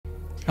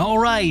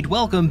Alright,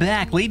 welcome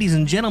back, ladies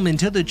and gentlemen,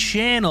 to the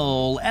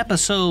channel.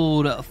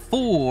 Episode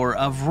 4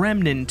 of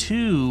Remnant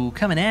 2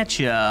 coming at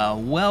ya.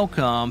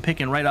 Welcome,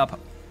 picking right up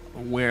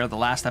where the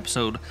last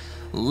episode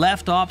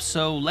left off,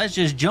 so let's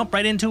just jump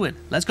right into it.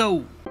 Let's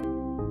go!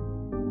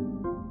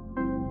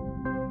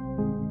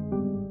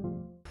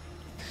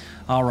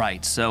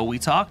 Alright, so we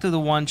talked to the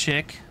one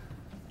chick,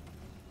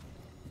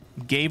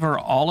 gave her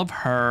all of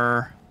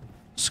her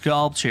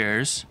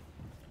sculptures.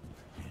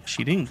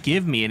 She didn't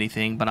give me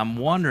anything, but I'm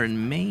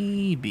wondering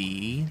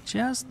maybe,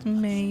 just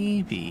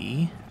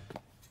maybe...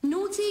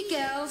 Naughty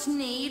girls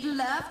need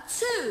love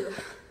too.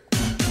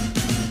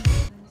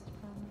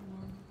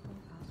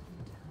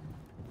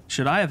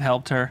 Should I have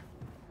helped her?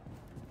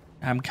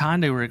 I'm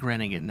kind of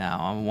regretting it now.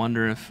 I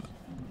wonder if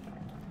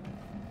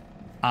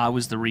I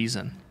was the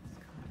reason.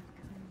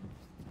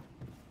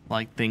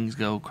 Like, things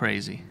go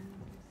crazy.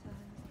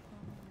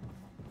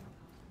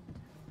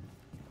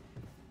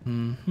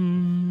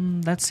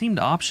 That seemed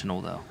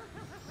optional, though.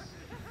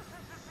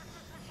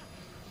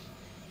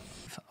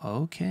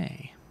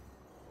 Okay.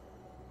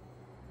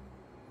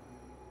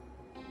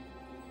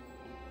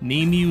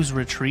 Nemu's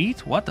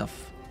retreat? What the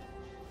f...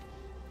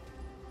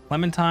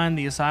 Clementine,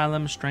 the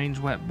asylum, strange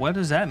wet. What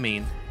does that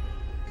mean?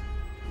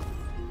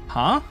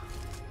 Huh?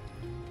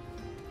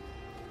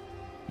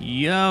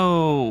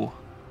 Yo!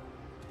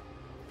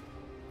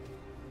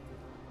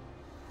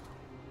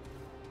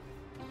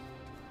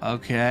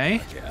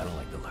 Okay. I don't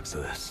like the looks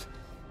of this.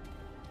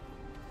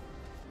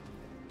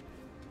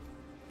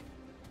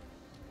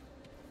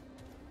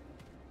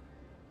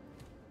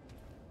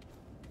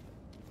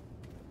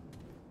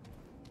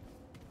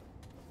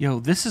 Yo,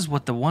 this is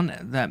what the one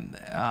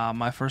that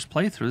my first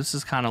playthrough. This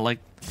is kind of like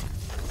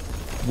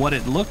what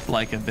it looked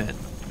like a bit.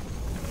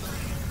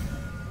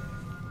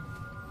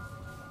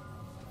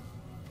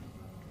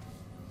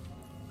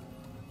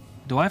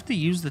 Do I have to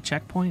use the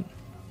checkpoint?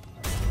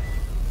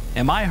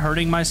 Am I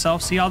hurting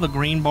myself? See how the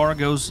green bar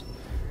goes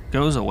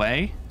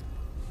away?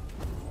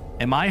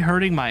 Am I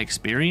hurting my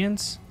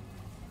experience?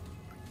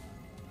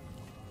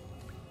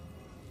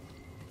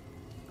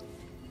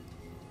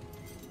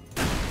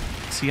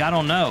 See, I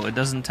don't know. It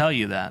doesn't tell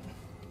you that.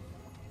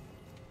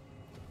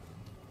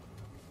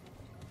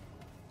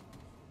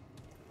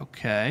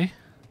 Okay.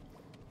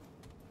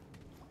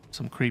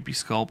 Some creepy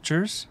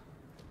sculptures.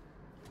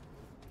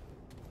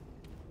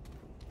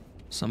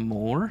 Some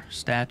more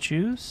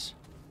statues.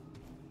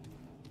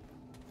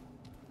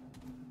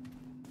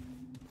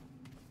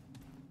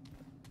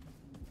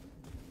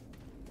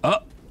 Oh,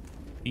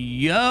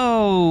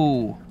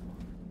 yo!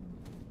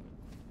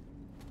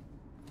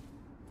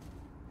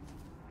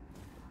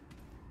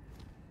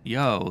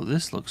 Yo,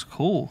 this looks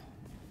cool.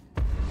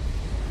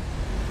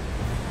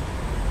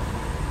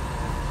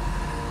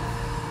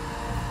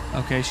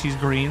 Okay, she's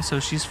green, so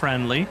she's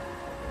friendly.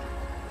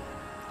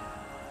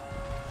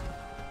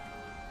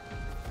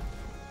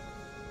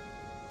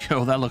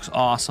 Yo, that looks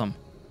awesome.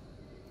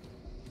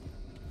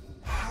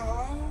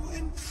 How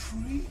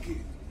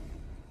intriguing.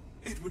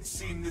 It would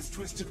seem this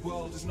twisted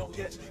world is not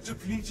yet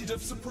depleted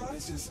of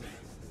surprises.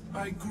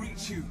 I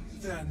greet you,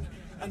 then,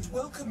 and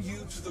welcome you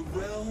to the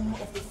realm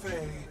of the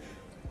Fae,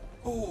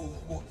 or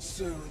what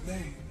so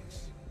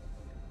remains.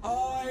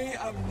 I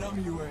am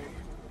Numue,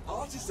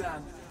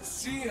 artisan,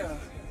 seer,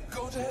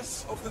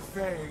 goddess of the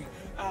Fae,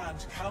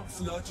 and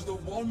counselor to the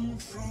one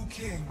true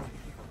king.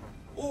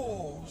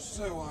 Or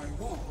so I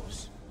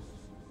was.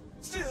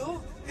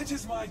 Still, it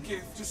is my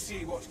gift to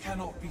see what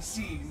cannot be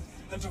seen,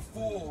 and to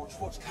forge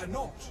what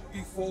cannot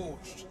be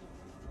forged.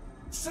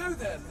 So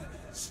then,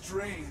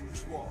 strange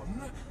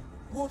one,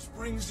 what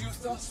brings you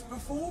thus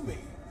before me?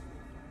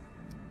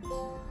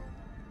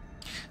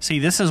 See,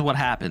 this is what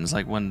happens.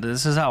 Like, when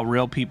this is how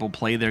real people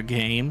play their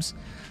games.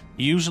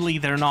 Usually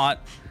they're not,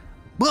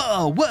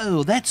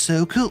 whoa, that's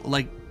so cool.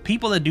 Like,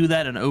 people that do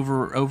that and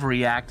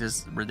overreact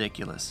is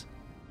ridiculous.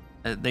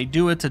 They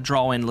do it to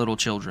draw in little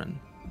children,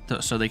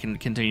 so they can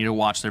continue to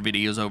watch their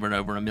videos over and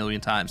over a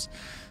million times.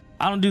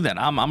 I don't do that.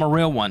 I'm a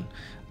real one.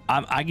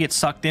 I get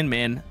sucked in,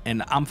 man,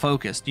 and I'm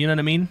focused. You know what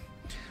I mean?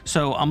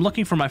 So I'm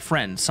looking for my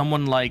friend,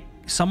 someone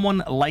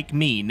like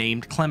me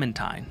named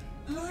Clementine.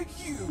 Like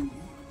you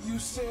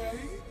say?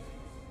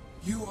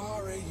 You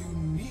are a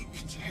unique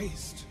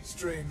taste,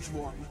 strange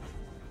one.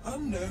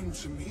 Unknown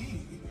to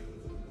me.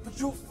 But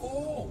your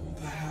form,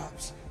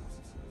 perhaps?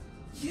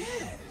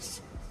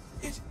 Yes,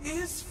 it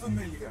is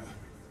familiar.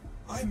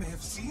 I may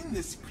have seen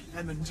this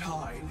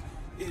Clementine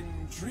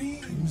in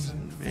dreams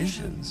and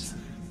visions.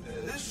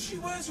 She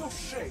wears your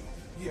shape,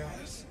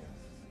 yes?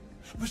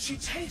 But she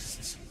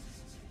tastes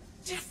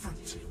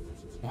different.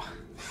 What?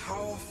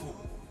 Powerful.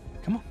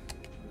 Come on.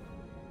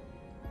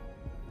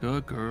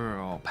 Good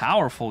girl.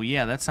 Powerful,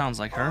 yeah, that sounds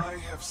like her. I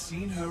have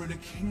seen her in a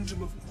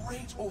kingdom of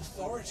great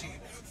authority,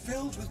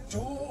 filled with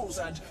doors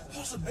and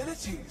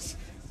possibilities.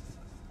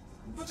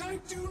 But I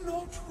do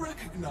not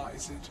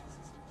recognize it.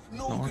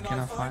 Nor can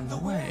I find the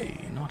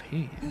way. Not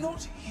here.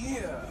 Not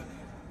here.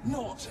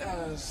 Not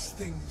as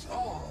things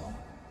are.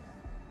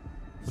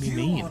 What do you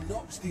mean? You are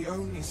not the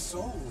only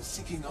soul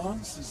seeking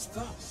answers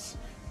thus.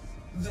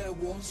 There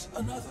was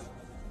another,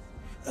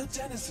 a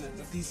denizen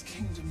of these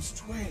kingdoms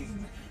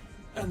twain,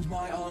 and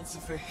my answer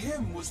for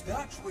him was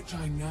that which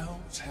I now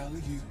tell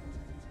you.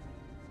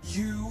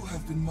 You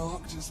have been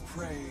marked as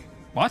prey.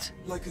 What?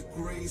 Like a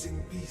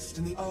grazing beast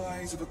in the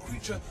eyes of a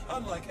creature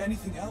unlike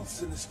anything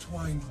else in this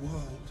twined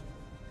world.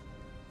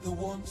 The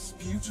once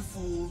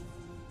beautiful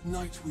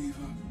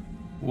Nightweaver.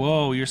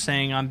 Whoa, you're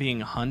saying I'm being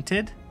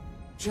hunted?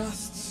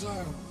 Just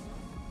so.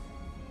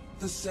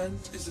 The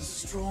scent is as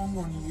strong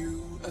on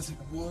you as it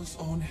was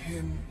on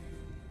him.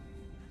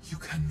 You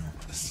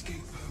cannot escape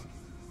her.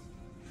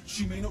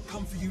 She may not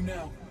come for you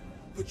now,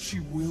 but she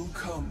will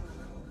come.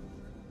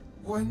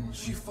 When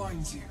she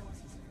finds you,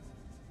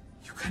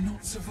 you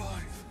cannot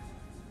survive.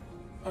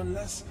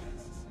 Unless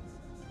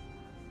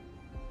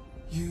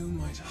you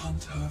might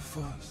hunt her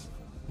first.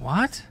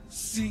 What?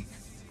 Seek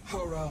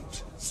her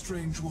out,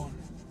 strange one.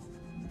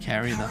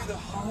 Carry the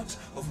heart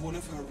of one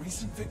of her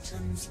recent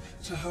victims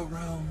to her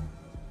realm,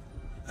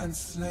 and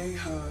slay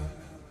her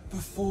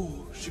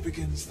before she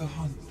begins the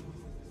hunt.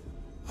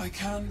 I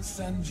can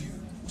send you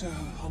to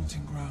her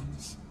hunting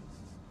grounds.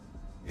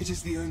 It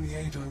is the only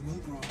aid I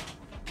will grant,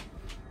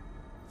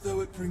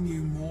 though it bring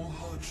you more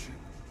hardship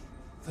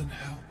than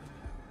help.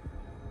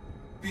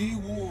 Be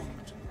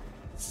warned,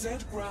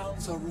 said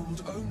grounds are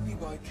ruled only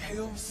by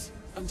chaos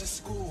and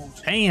discord.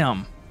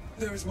 Damn.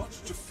 There is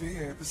much to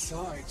fear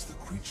besides the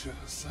creature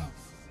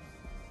herself.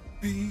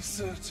 Be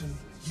certain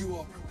you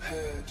are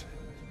prepared.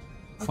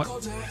 A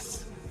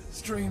goddess,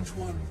 strange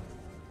one.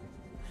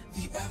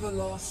 The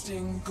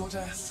everlasting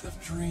goddess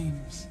of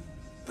dreams.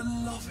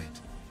 Beloved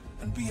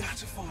and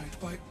beatified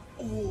by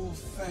all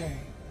Fae.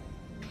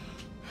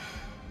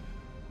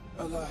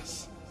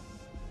 Alas,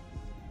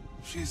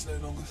 she is no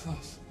longer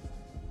thus.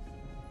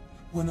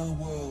 When our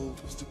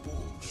world was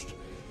debauched,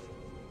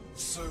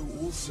 so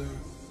also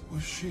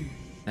was she.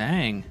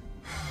 Dang.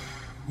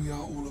 We are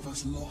all of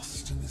us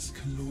lost in this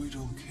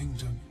colloidal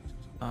kingdom.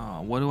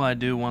 What do I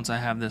do once I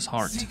have this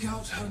heart? Seek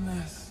out her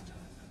nest.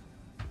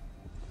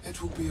 It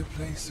will be a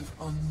place of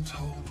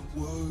untold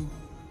woe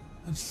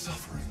and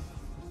suffering.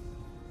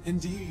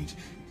 Indeed,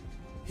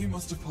 he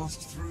must have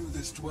passed through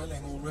this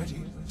dwelling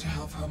already to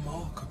have her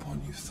mark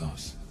upon you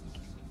thus.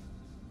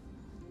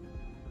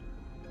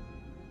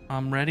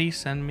 I'm ready.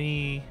 Send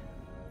me.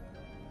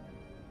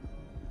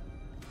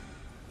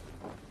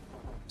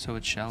 So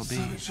it shall be.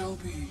 So it shall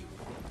be.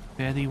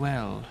 Fare thee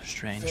well,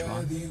 strange Fare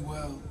one. thee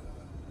well.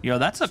 Yo,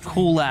 that's a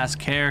cool ass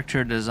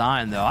character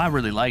design, though. I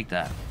really like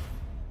that.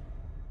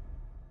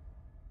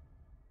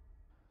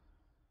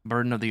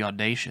 Burden of the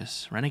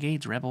audacious.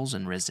 Renegades, rebels,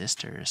 and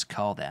resistors.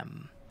 Call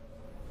them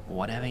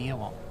whatever you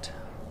want.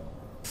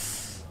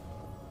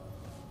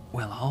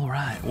 Well, all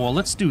right. Well,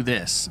 let's do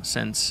this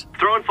since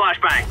throwing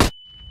flashbang.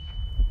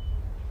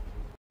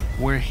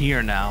 We're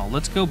here now.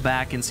 Let's go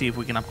back and see if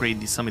we can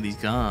upgrade some of these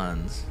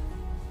guns.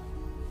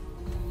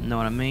 Know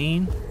what I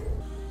mean?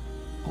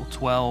 Pull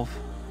 12.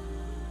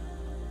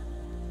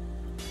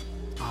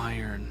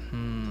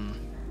 Iron.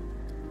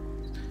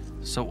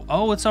 So,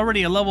 oh, it's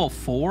already a level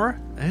 4?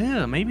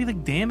 Ew, maybe the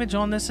damage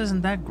on this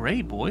isn't that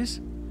great, boys.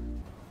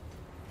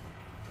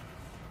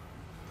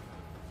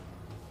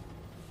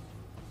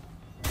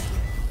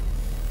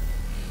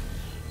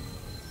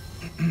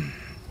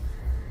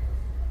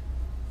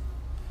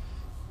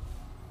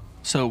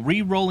 So,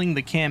 re-rolling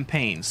the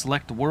campaign.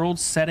 Select world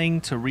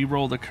setting to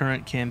re-roll the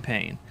current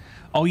campaign.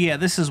 Oh yeah,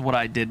 this is what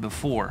I did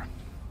before.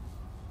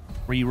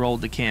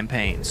 Re-rolled the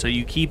campaign. So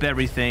you keep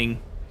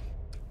everything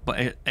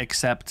but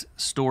except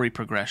story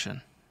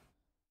progression.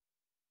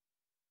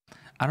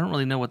 I don't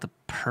really know what the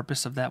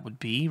purpose of that would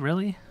be,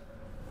 really.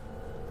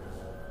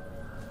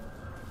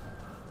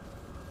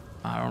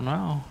 I don't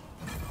know.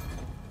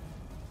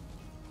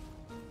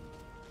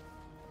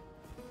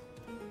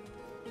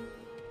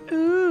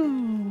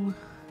 Ooh.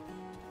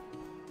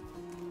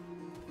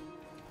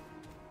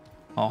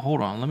 Oh,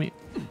 hold on. Let me...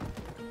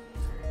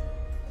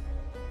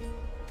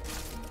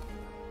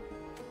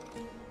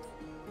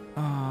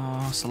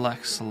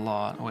 select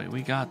slot. Wait,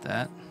 we got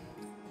that.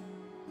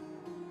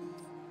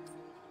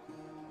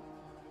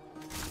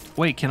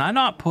 Wait, can I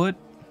not put...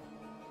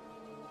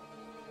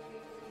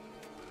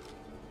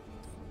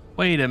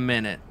 Wait a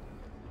minute.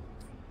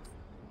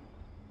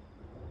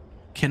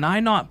 Can I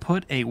not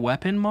put a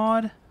weapon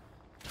mod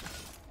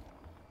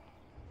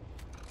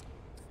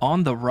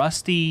on the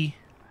rusty...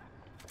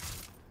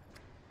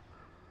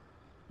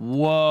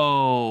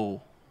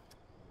 Whoa.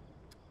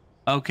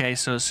 Okay,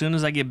 so as soon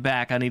as I get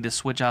back, I need to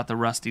switch out the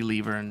rusty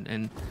lever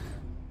and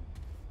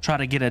try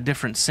to get a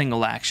different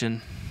single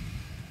action.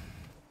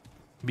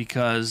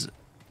 Because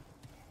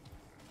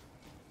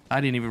I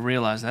didn't even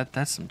realize that.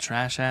 That's some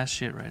trash-ass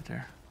shit right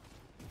there.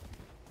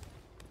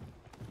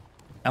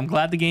 I'm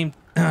glad the game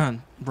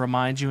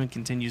reminds you and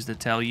continues to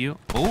tell you,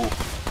 oh,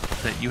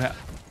 that you have...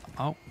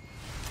 Oh.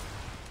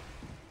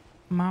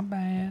 My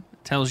bad.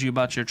 Tells you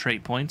about your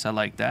trait points. I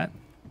like that.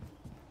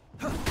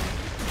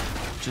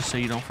 Just so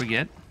you don't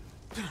forget.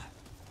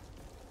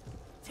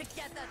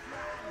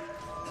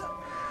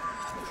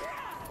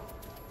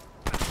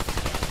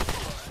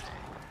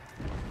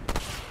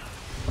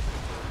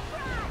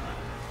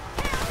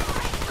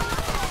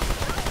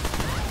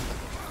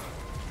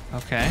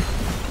 Okay.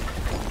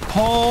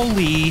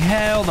 Holy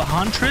hell, the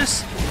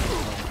Huntress?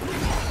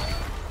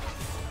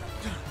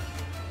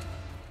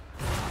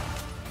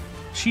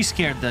 She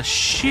scared the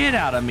shit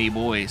out of me,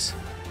 boys.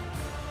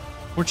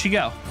 Where'd she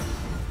go?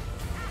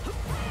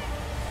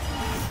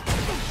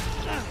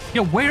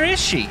 Yo, where is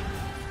she?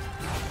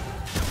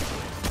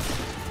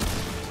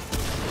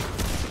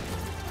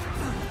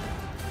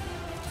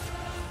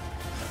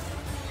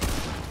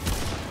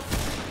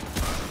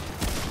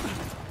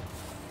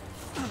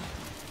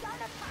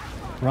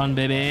 Run,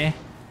 baby.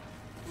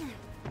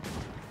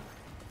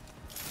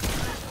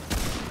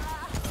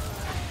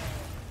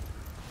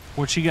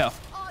 Where'd she go?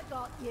 I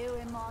got you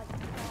in my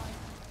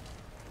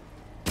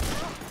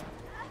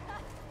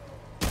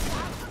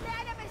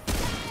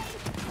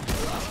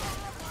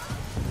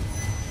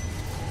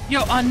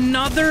Yo,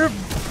 another...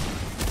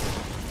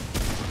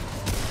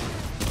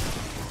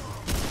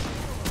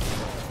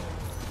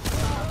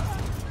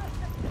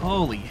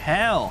 Holy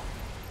hell.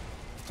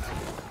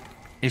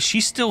 Is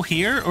she still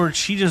here, or did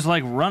she just,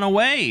 like, run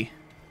away?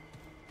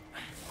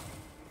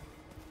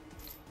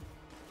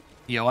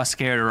 Yo, I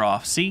scared her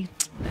off. See?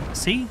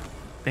 See?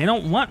 They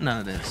don't want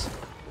none of this.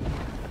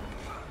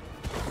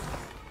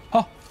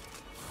 Oh.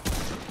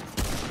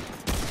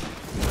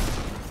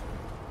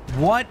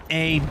 What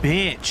a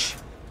bitch.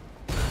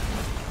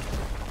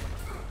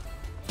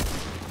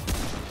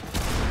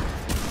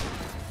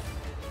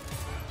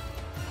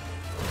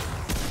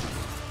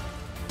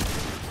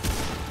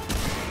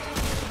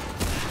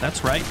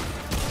 That's right.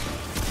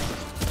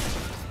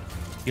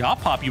 Yeah, I'll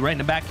pop you right in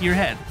the back of your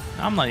head.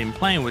 I'm not even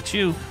playing with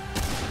you.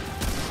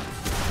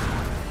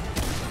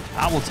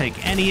 I will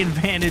take any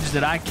advantage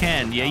that I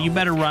can. Yeah, you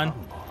better run.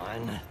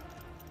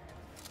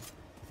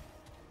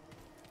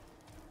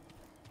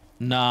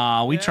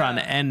 Nah, we trying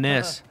to end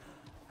this.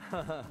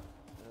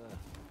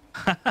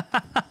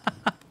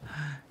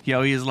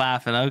 Yo, he's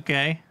laughing.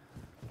 Okay.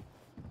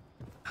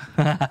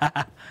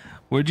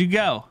 Where'd you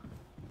go?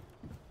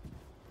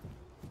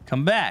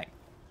 Come back.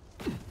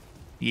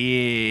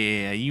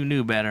 Yeah, you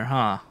knew better,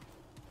 huh?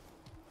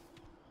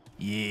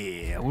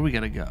 Yeah, where we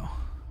gotta go?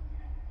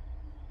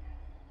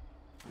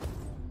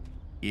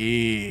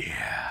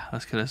 Yeah,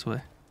 let's go this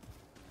way.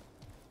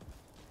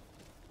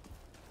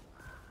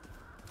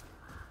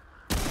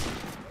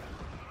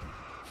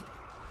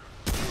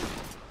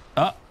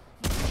 Oh,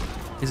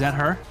 is that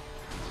her?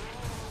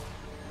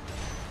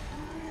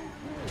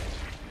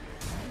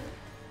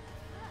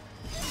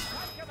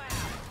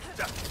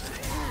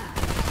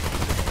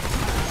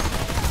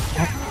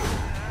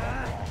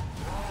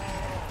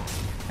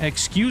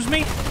 Excuse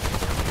me?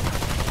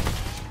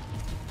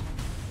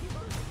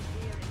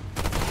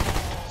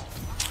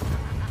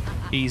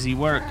 Easy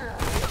work.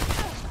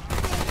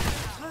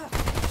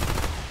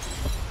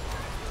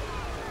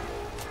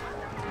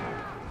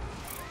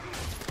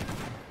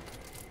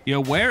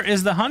 Yo, where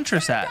is the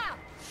Huntress at?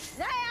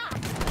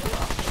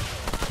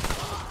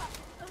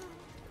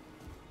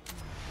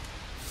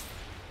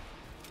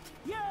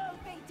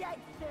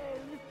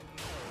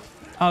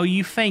 Oh,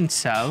 you think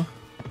so?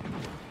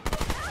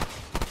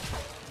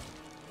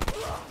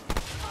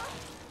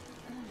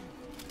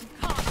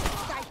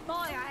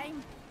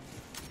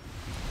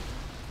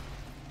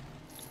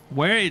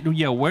 Where,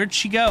 yo, where'd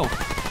she go?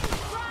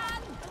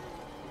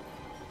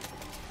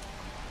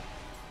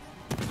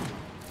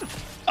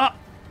 Ah!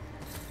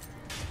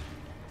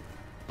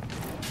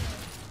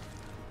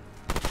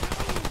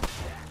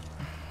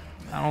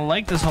 I don't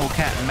like this whole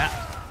cat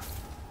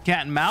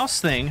and mouse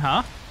thing,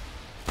 huh?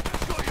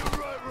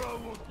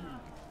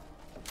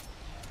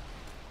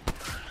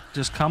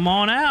 Just come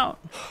on out.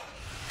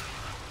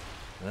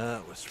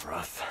 That was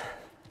rough.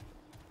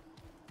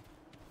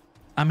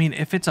 I mean,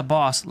 if it's a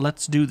boss,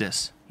 let's do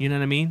this. You know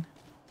what I mean?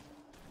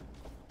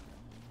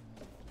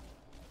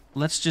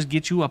 Let's just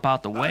get you up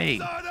out the way.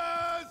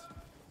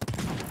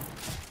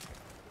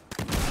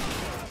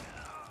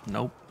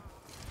 Nope.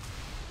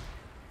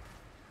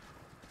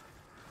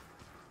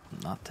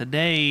 Not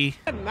today.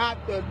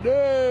 Not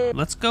today.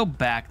 Let's go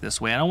back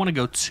this way. I don't want to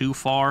go too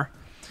far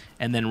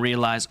and then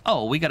realize,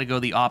 oh, we got to go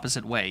the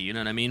opposite way. You know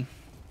what I mean?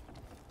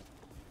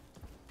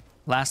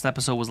 Last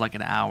episode was like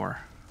an hour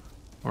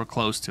or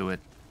close to it.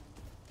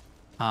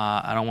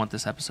 I don't want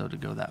this episode to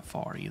go that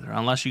far either.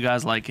 Unless you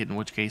guys like it, in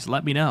which case,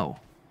 let me know.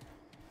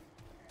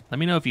 Let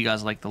me know if you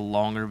guys like the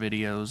longer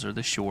videos or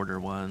the shorter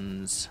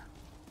ones.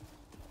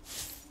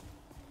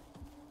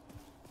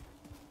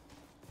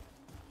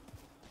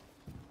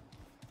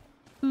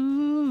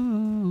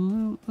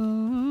 Ooh,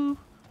 ooh,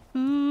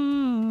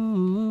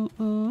 ooh,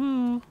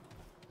 ooh.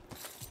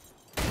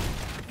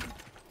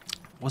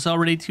 Was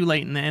already too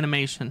late in the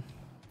animation.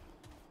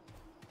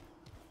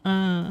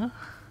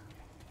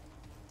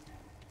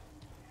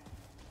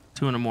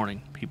 2 in the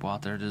morning. People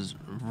out there just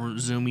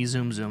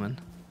zooming.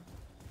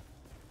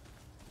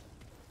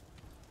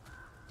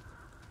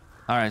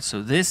 Alright,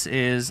 so this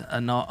is a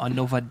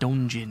Nova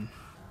dungeon.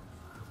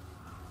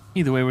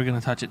 Either way, we're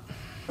gonna touch it.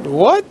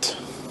 What?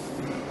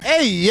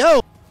 Hey,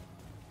 yo!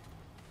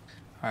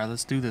 Alright,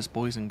 let's do this,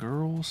 boys and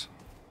girls.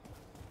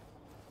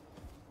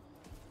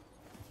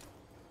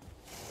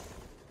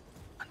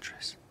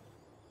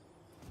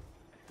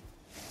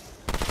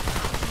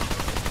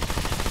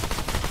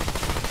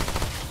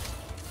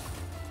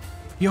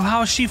 Yo,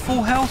 how is she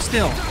full health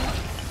still?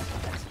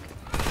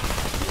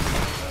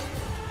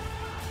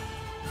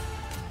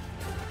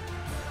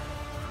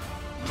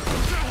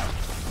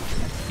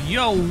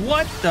 Yo,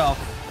 what the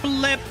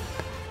flip?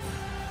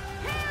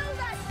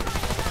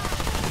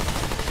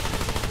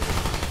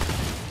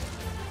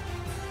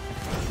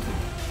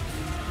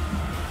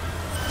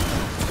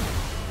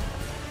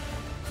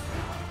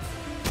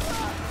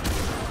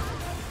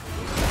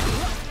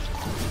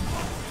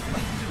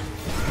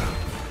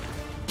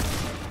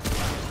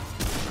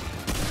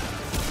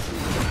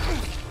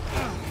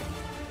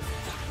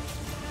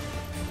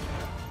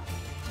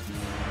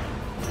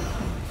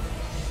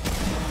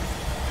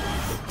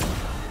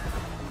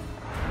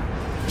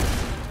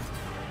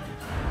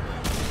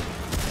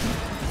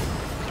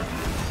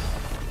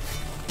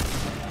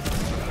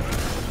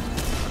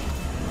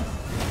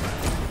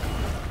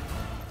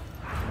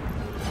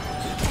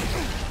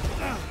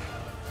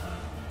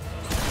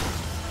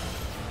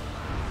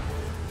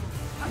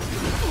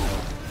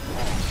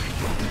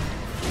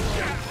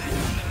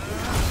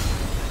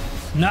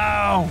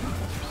 No!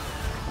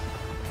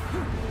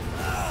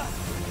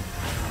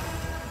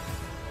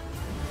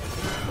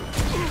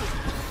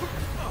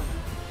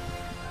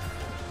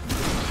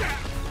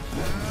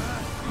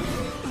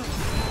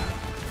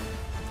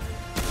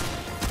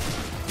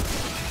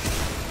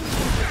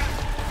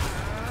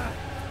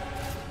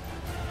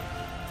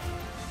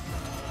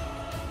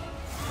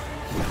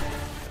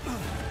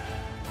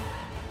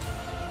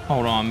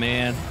 Hold on,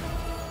 man.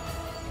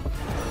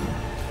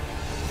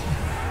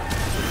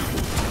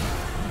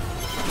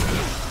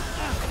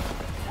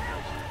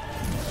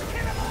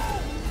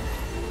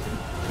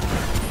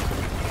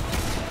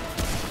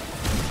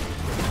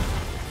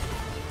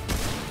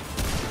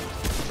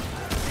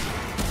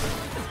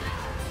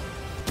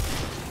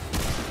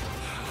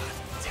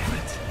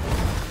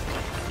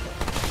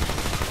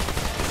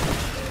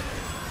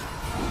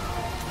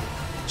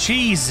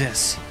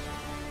 Jesus.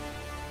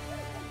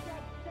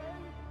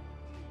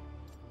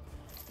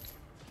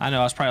 I know,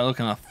 I was probably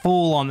looking a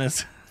fool on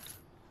this,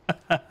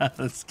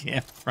 this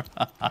camera.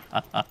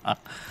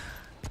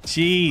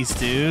 Jeez,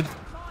 dude.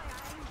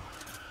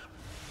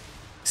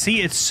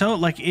 See, it's so,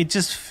 like, it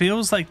just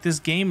feels like this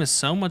game is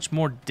so much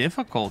more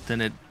difficult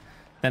than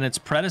its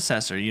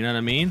predecessor, you know what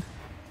I mean?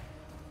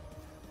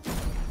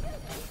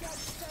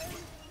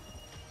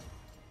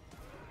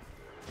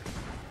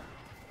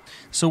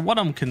 So what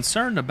I'm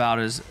concerned about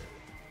is,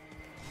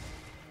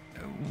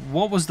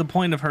 what was the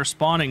point of her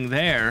spawning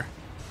there?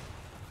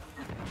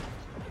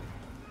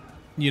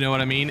 You know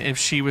what I mean? If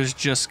she was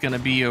just gonna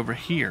be over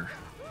here.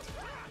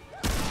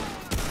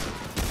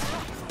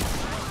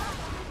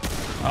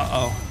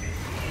 Uh-oh.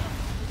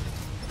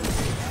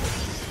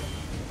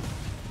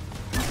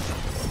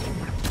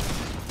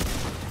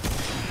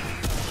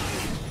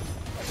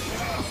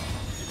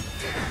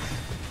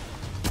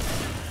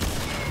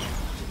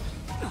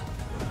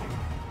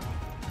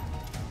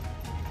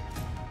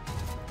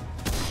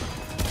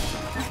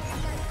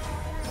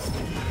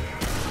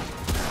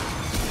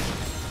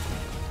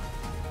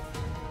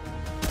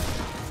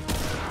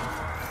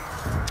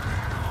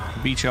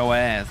 Beat your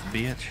ass,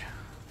 bitch.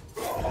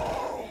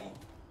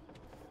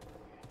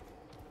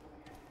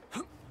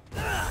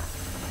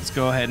 Let's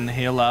go ahead and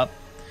heal up.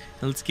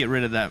 And let's get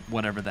rid of that,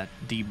 whatever that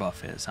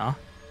debuff is, huh?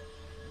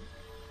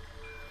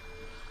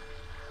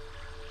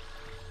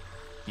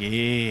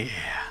 Yeah.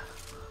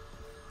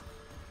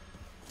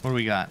 What do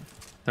we got?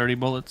 30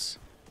 bullets?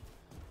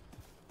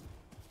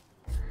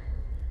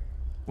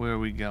 Where are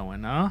we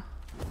going, huh?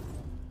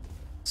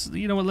 So,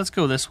 you know what? Let's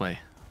go this way.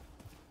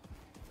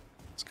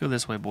 Let's go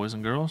this way, boys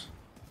and girls.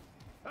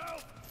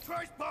 Help!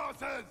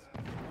 Trespassers!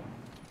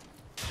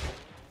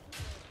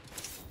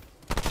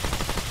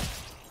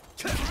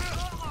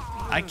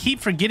 I keep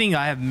forgetting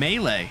I have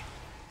melee.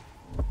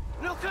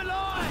 Look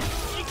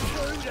alive!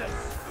 Intruders!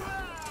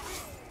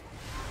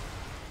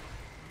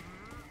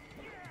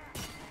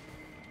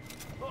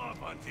 I've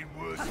hunted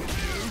worse than you.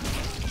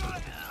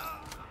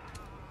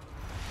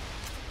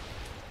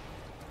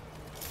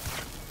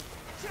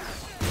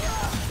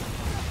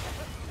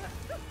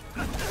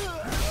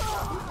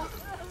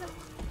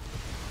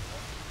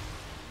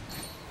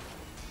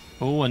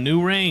 Oh, a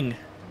new ring.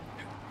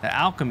 The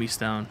alchemy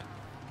stone.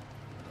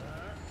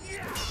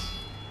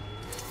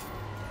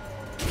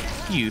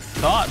 You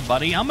thought,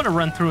 buddy. I'm gonna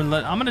run through and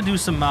I'm gonna do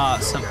some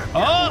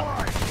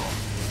oh!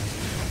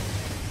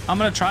 I'm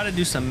gonna try to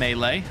do some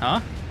melee, huh?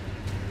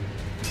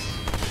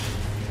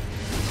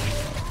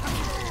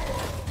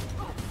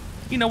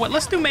 You know what?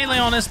 Let's do melee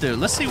on this dude.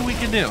 Let's see what we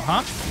can do,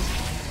 huh?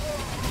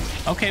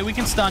 Okay, we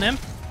can stun him.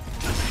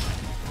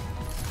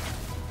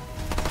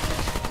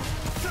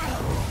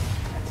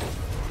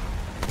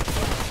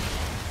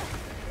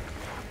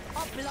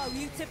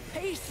 You to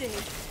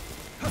pieces.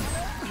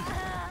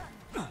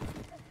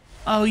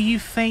 Oh, you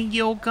think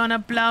you're gonna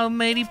blow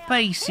me to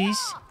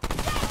pieces?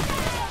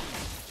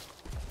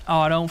 Oh,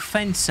 I don't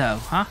think so,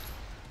 huh?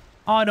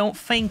 I don't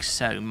think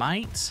so,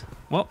 mate.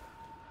 Well,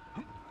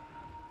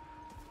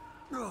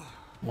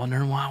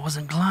 wondering why I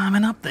wasn't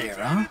climbing up there,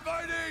 huh?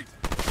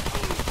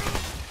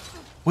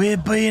 We're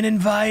being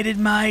invited,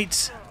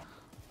 mates.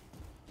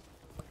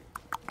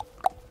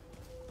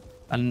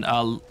 And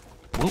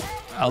whoop,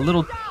 a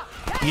little,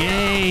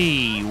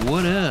 yay,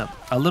 what up?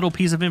 A little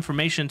piece of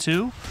information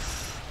too,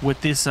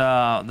 with this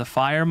the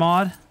fire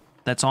mod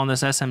that's on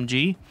this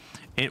SMG.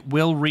 It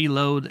will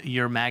reload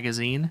your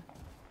magazine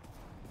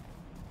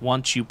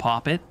once you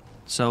pop it.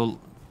 So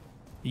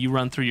you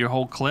run through your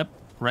whole clip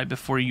right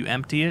before you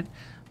empty it.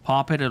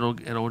 Pop it,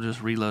 it'll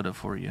just reload it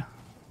for you.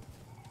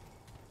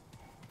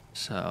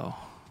 So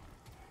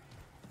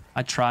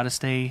I try to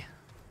stay,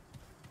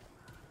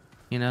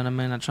 you know what I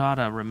mean? I try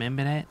to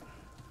remember that.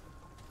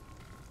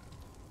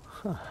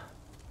 Huh.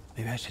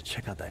 Maybe I should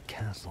check out that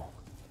castle.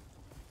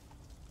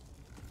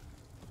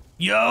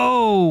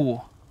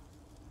 Yo!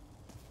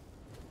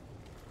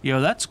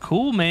 Yo, that's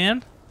cool,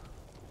 man.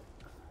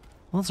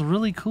 That's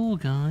really cool,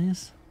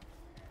 guys.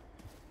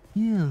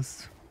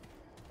 Yes.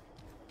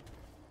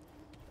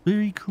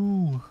 Very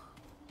cool.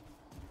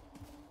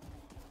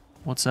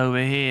 What's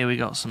over here? We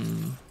got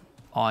some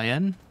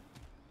iron.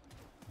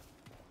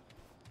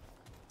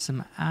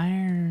 Some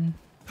iron.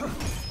 Oh,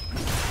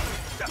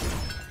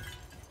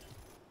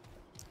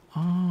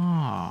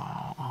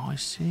 I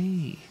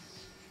see.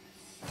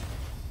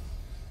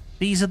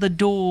 These are the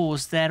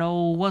doors that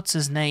old what's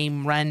his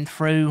name ran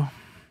through.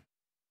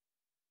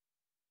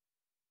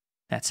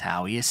 That's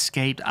how he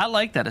escaped. I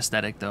like that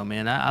aesthetic though,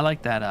 man. I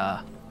like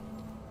that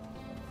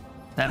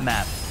that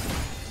map.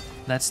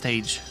 That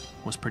stage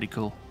was pretty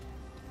cool.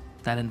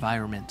 That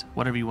environment,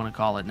 whatever you want to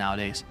call it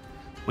nowadays.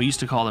 We used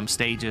to call them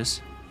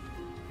stages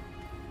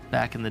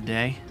back in the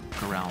day.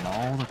 Around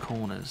all the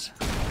corners.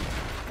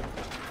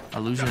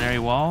 Illusionary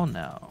wall?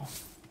 No.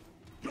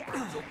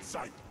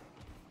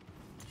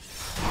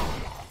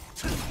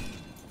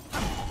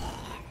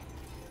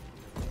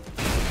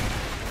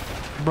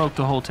 Broke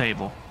the whole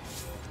table.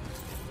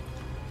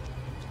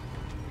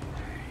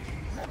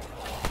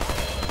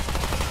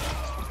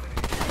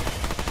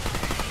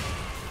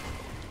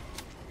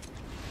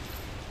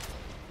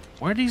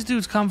 Where'd these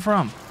dudes come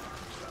from?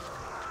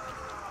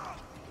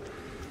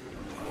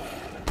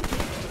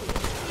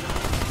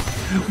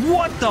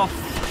 What the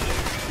f—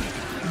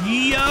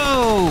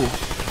 Yo!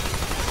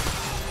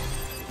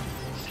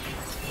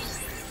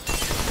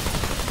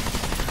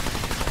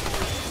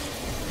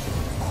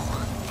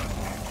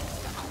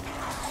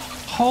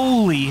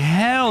 Holy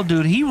hell,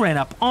 dude. He ran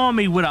up on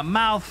me with a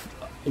mouth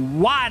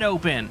wide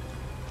open.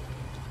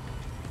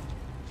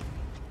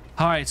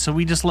 Alright, so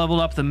we just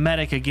leveled up the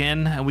medic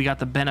again, and we got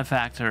the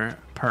benefactor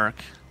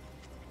perk.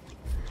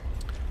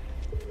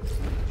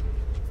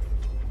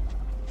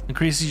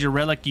 Increases your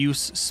relic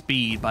use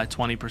speed by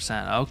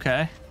 20%.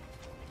 Okay.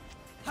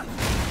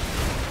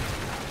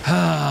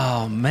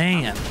 Oh,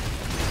 man.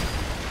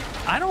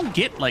 I don't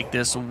get like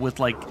this with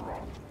like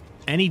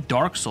any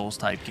Dark Souls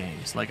type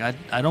games. Like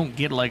I don't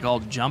get like all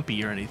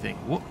jumpy or anything.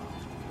 Whoop.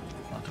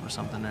 Thought there was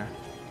something there.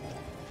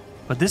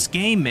 But this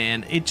game,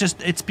 man,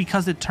 it's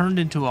because it turned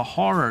into a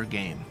horror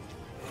game.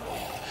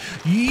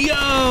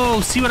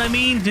 Yo, see what I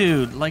mean,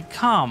 dude? Like,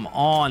 come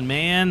on,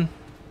 man.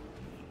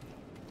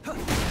 Oh,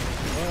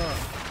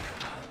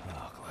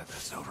 glad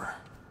that's over.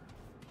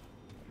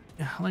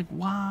 Like,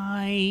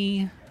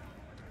 why?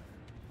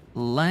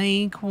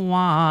 Like,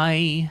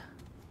 why?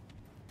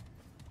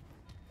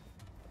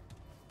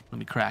 Let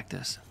me crack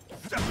this.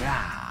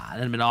 Yeah,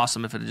 that'd have been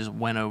awesome if it just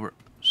went over.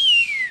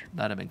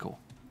 That'd have been cool.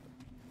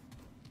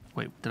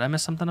 Wait, did I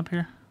miss something up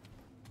here?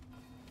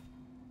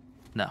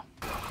 No.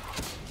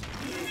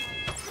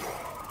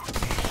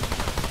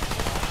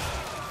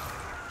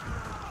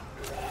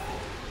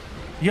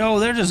 Yo,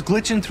 they're just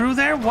glitching through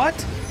there? What?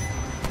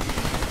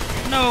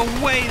 No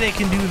way they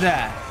can do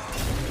that.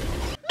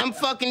 I'm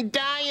fucking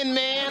dying,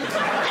 man.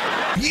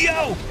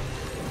 Yo!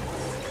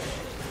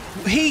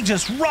 He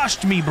just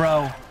rushed me,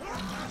 bro.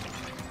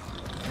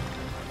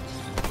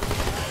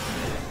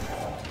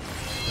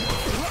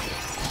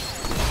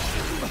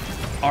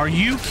 Are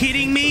you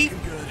kidding me?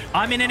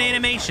 I'm in an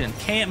animation.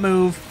 Can't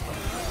move.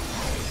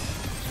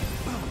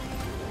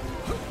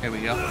 Here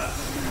we go.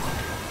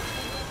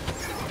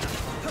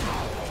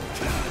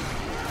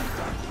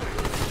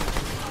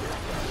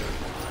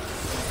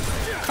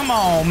 Come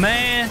on,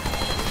 man.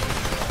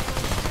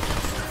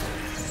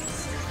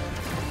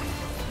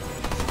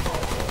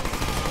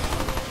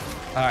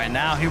 All right,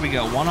 now here we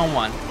go.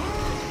 One-on-one.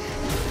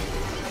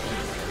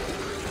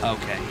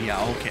 Okay,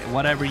 yeah, okay.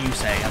 Whatever you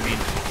say. I mean,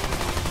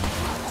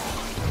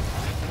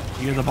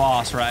 you're the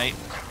boss, right?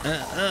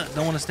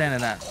 Don't want to stand in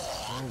that.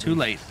 Too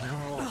late.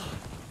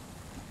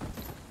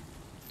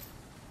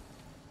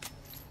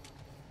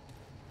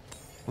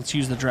 Let's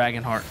use the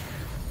dragon heart.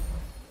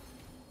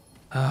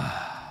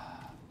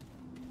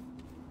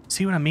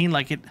 See what I mean?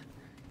 Like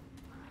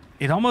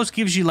it almost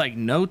gives you like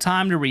no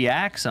time to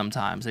react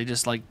sometimes. They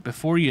just like,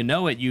 before you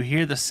know it, you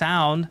hear the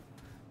sound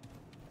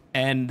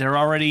and they're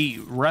already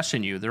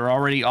rushing you. They're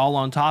already all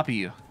on top of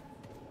you.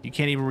 You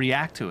can't even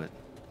react to it.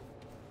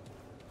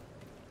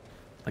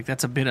 Like,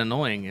 that's a bit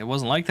annoying. It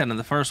wasn't like that in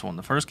the first one.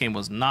 The first game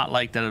was not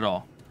like that at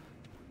all.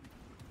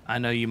 I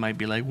know you might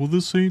be like, well,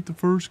 this ain't the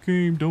first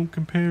game. Don't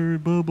compare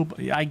it, blah, blah,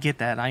 blah. I get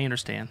that. I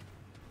understand.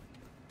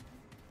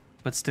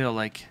 But still,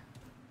 like,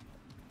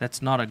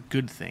 that's not a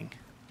good thing.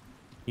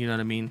 You know what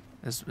I mean?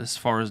 As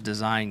far as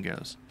design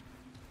goes.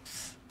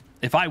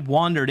 If I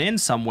wandered in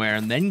somewhere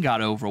and then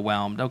got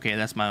overwhelmed, okay,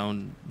 that's my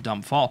own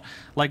dumb fault.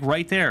 Like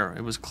right there,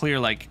 it was clear,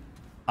 like,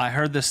 I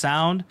heard the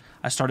sound.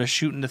 I started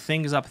shooting the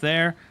things up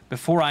there.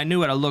 Before I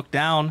knew it, I looked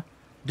down.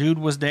 Dude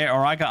was there,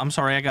 or I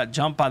got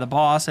jumped by the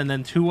boss, and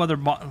then two other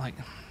like,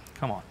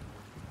 come on.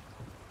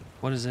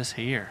 What is this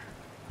here?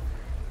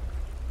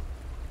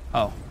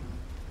 Oh,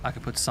 I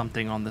could put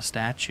something on the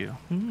statue.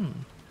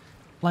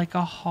 Like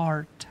a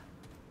heart.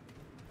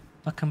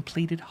 A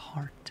completed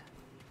heart.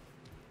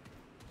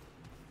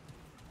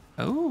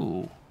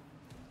 Oh.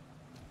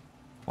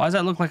 Why does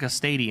that look like a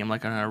stadium,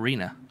 like an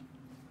arena?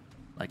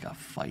 Like a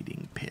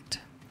fighting pit.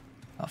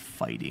 A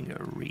fighting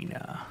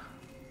arena.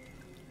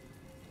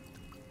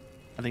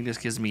 I think this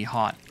gives me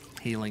hot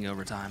healing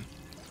over time.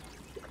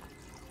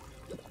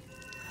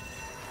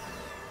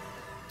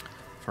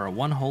 For a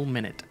 1 whole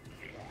minute.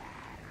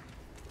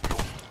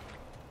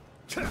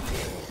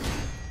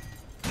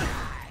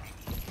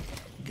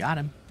 Got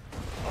him.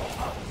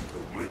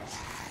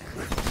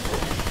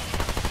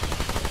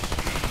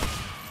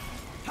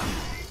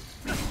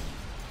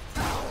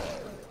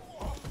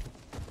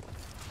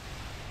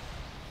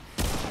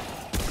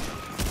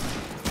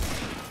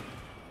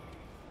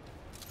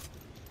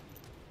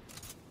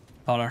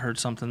 Thought I heard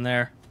something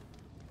there.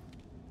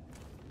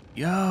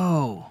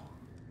 Yo!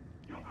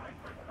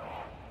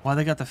 Why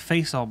they got the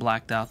face all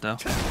blacked out though?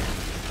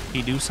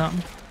 He do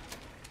something?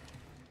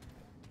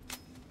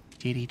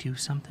 Did he do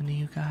something to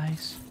you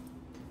guys?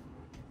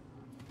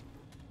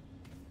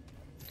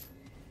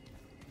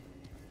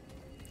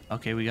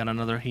 Okay, we got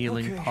another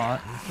healing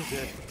pot.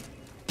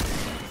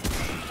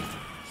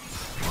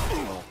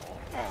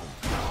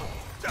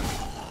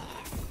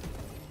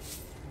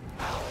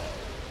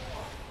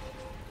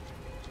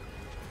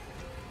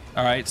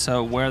 Alright,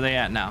 so where are they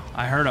at now?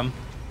 I heard them.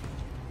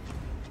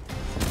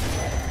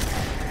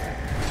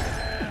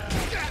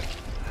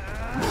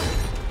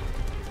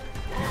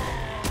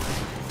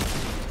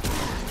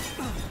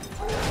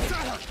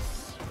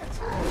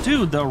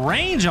 Dude, the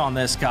range on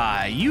this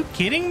guy. You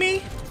kidding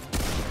me?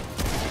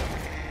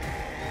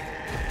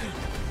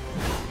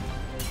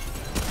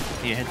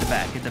 Yeah, hit the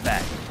back, hit the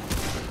back.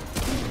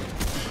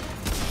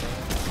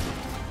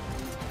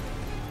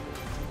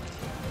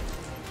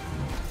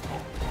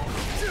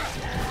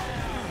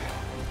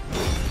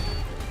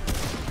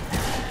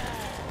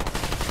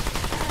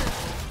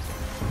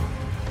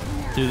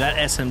 Dude, that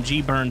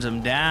SMG burns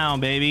him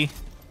down, baby.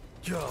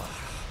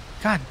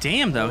 God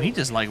damn, though. He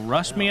just, like,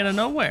 rushed me out of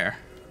nowhere.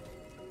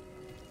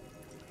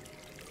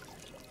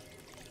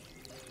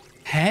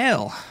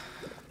 Hell.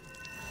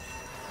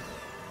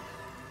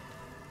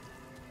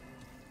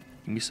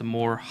 Give me some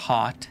more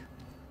hot.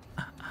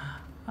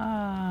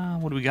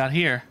 What do we got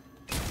here?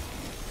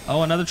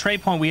 Oh, another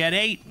trade point. We had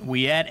 8.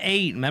 We had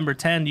 8. Remember,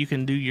 10, you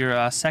can do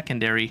your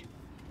secondary.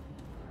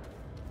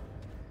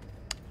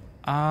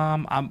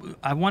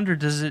 I wonder,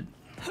 does it...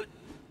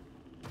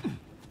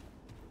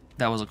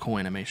 That was a cool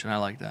animation. I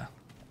like that.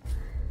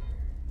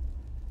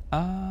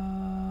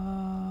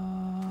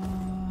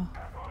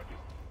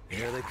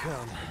 Here they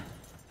come.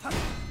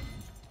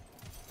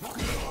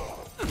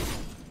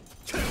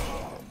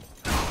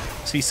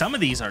 See, some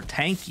of these are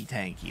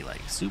tanky,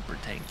 like super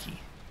tanky.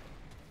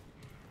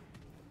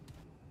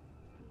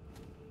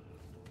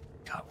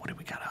 God, what do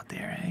we got out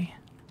there, eh?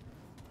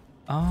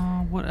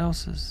 What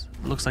else is...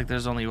 Looks like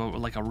there's only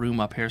like a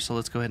room up here, so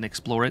let's go ahead and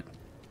explore it.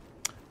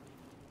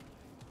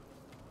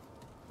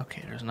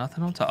 Okay, there's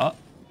nothing on top.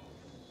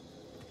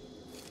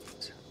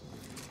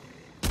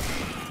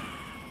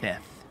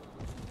 Death.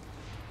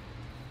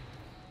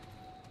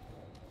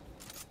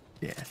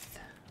 Death.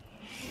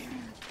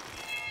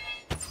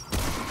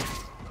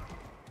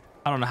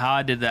 I don't know how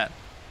I did that.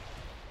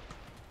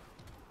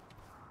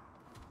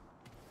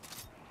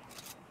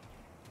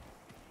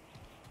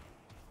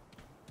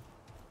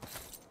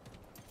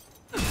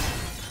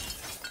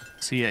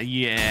 See,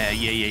 yeah.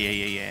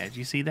 Did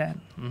you see that?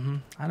 Mm-hmm.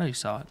 I know you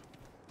saw it.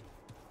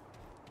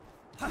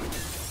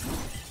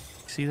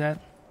 See that?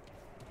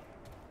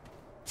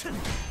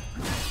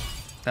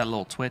 That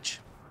little twitch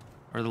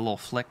or the little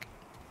flick.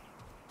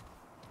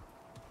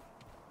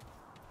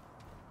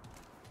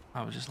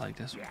 I was just like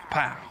this.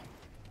 Pow.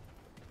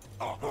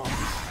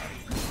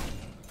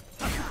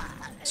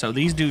 So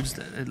these dudes,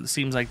 it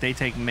seems like they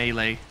take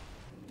melee.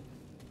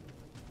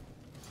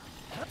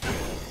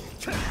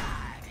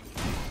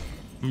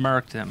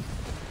 Murked him.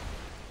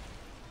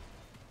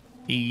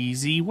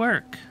 Easy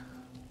work.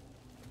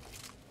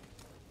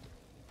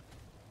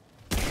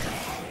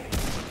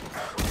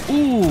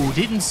 Ooh,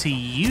 didn't see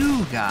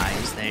you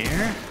guys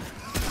there.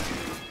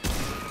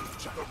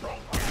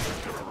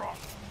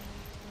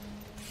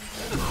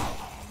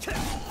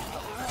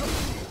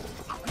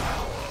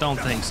 Don't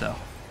think so.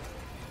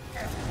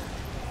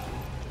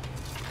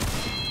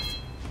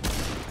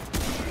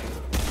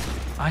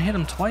 I hit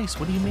him twice.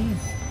 What do you mean?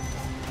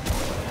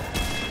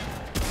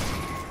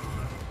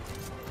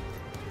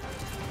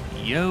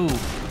 Yo.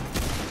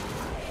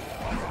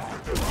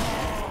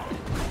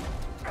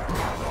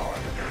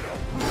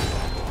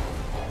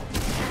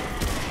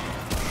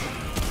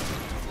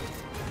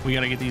 We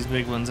gotta get these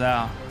big ones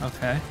out.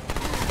 Okay.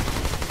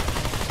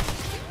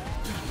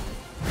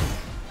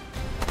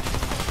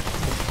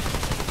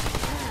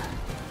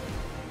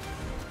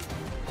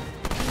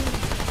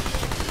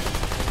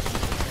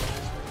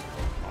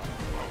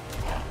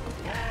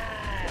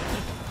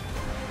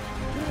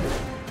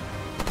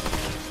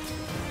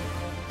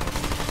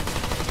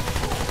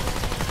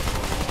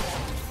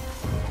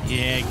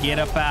 Yeah, get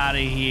up out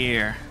of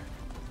here.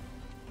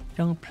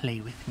 Don't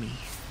play with me.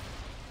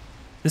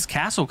 This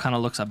castle kind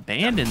of looks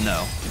abandoned,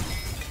 though.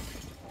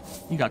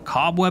 You got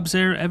cobwebs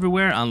there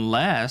everywhere,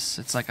 unless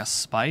it's like a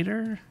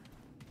spider.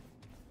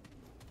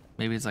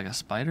 Maybe it's like a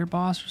spider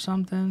boss or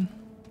something.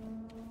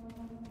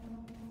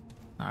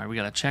 All right, we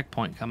got a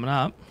checkpoint coming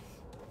up.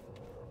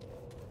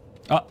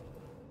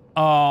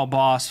 Oh,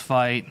 boss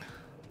fight.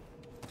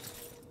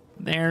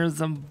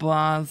 There's a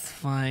boss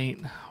fight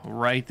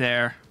right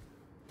there.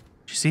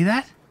 Did you see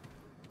that?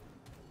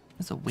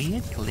 That's a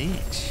weird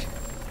glitch.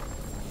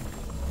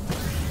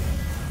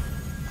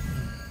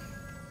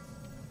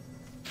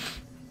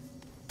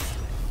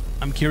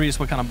 I'm curious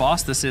what kind of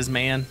boss this is,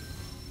 man.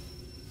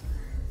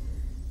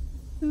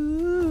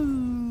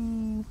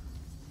 Ooh.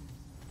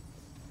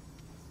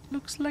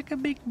 Looks like a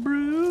big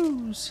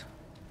bruise.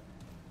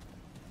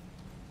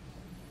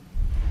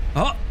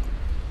 Oh!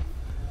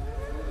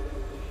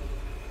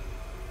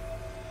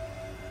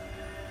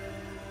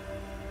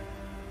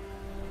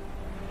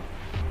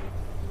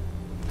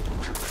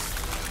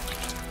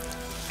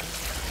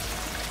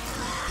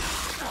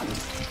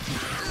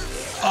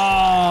 Oh,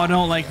 I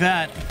don't like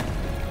that.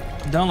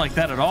 Don't like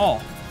that at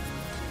all.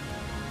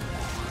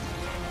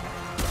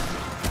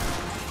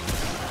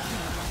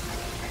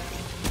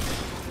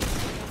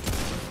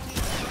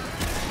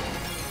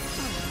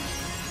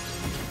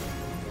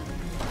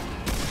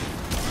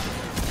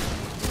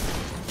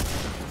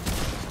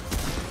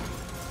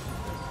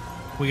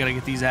 We gotta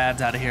get these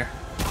ads out of here.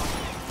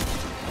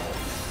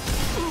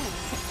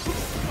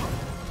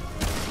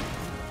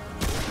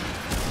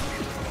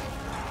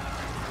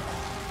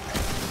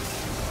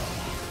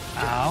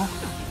 Ow.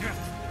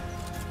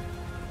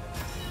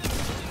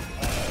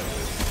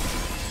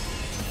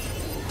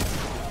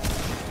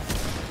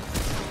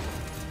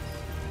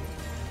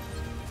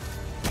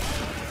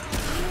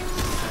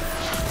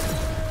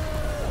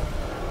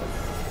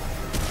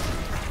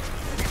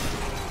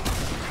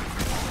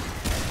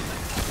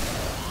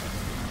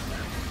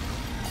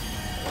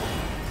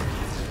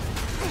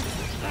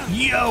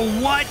 Yo,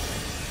 what?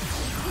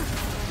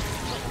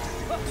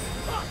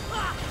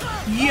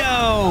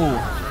 Yo!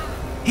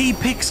 He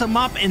picks them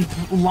up and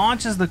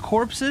launches the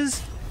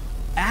corpses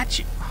at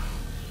you.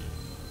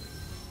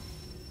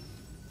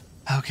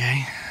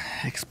 Okay,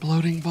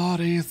 exploding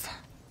bodies.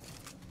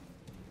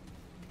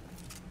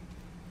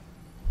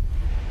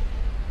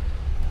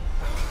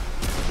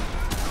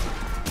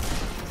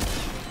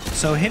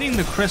 So hitting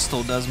the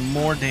crystal does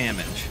more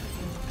damage.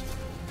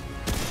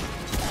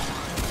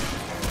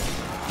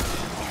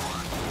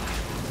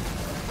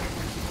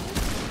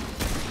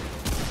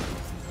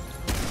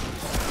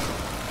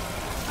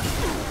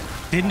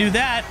 Didn't do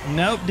that.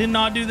 Nope, did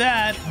not do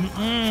that.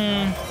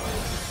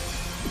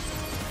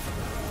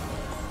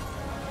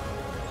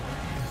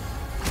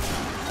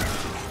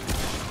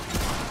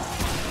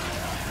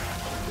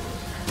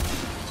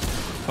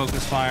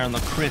 Focus fire on the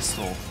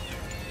crystal.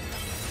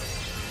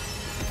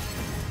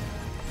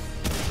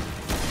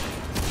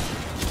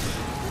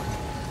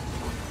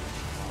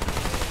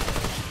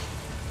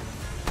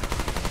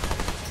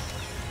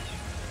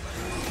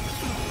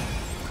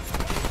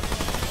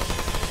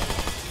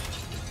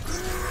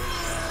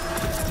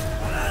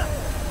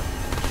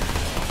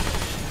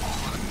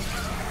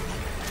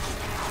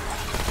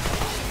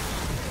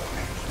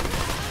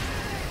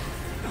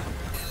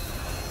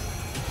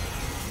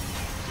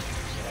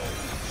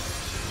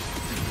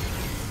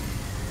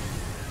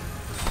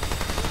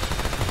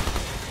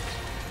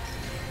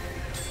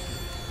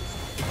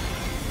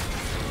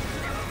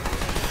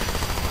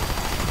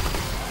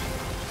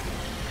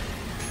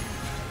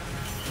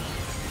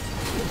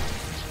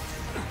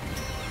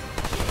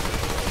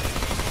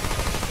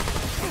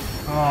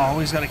 Oh,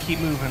 always gotta keep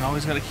moving,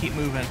 always gotta keep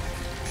moving.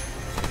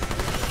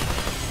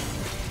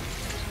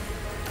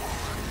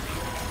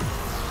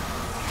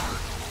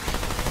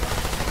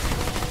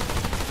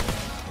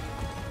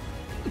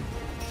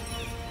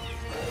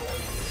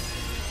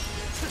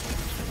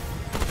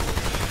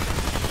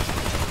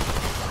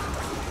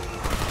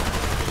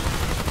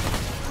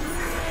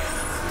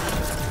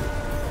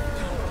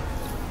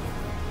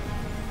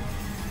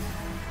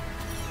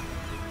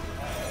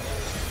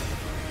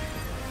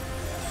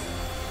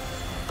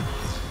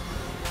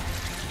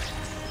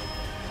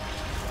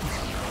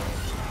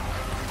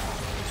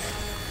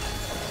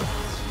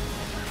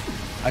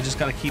 I just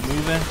gotta keep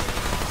moving.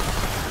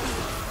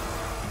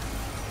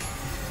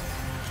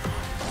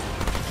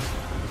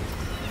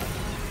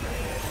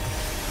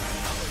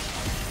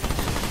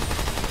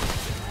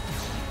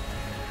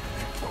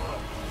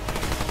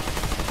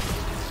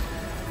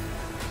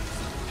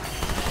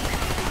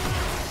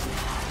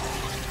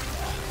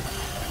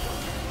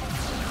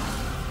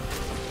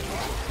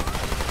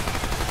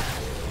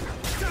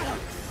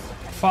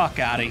 Fuck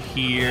out of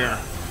here.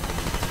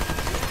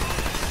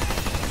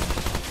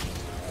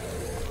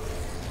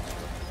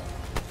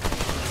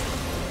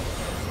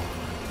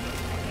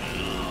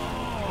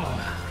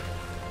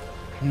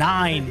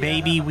 Nine,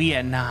 baby. We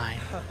at 9.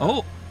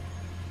 Oh.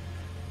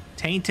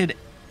 Tainted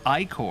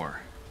Ichor.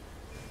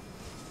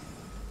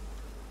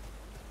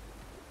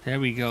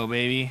 There we go,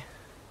 baby.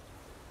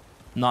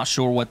 Not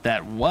sure what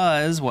that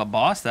was, what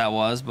boss that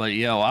was, but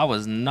yo, I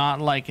was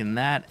not liking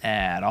that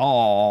at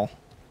all.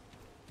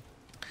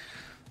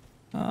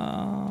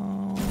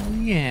 Oh,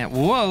 yeah.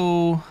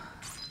 Whoa.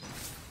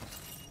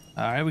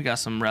 All right, we got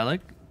some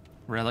relic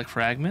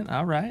fragment.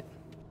 All right.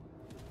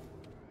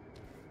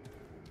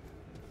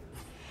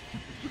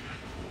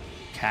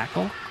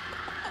 Cackle.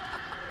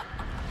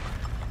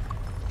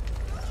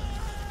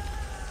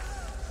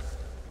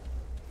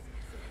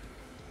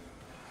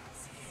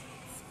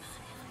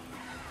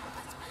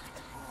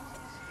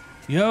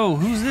 Yo,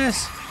 who's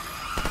this?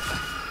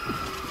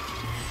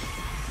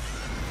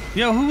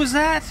 Yo, who was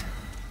that?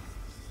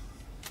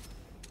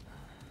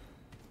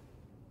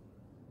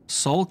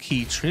 Soul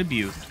Key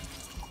Tribute.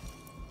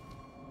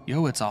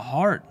 Yo, it's a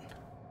heart.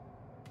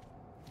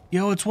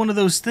 Yo, it's one of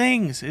those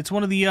things. It's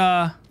one of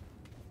the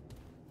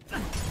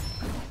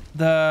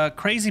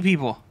crazy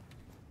people.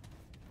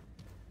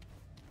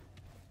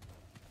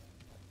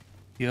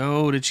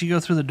 Yo, did she go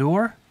through the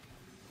door?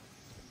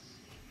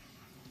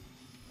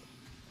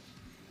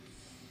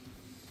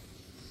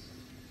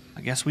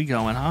 I guess we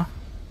going, huh?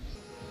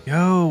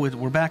 Yo,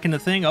 we're back in the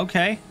thing.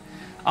 Okay.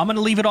 I'm going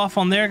to leave it off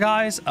on there,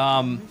 guys.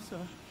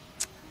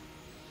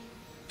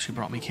 She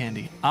brought me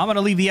candy. I'm going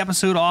to leave the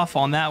episode off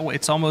on that.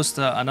 It's almost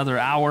another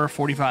hour,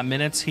 45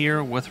 minutes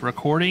here with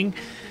recording.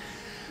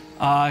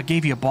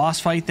 Gave you a boss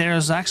fight there. It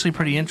was actually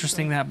pretty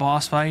interesting, that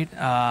boss fight.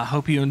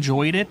 Hope you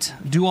enjoyed it.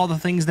 Do all the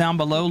things down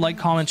below. Like,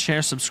 comment,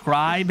 share,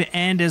 subscribe.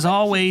 And as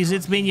always,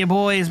 it's been your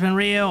boy. It's been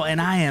real.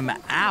 And I am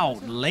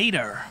out.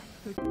 Later.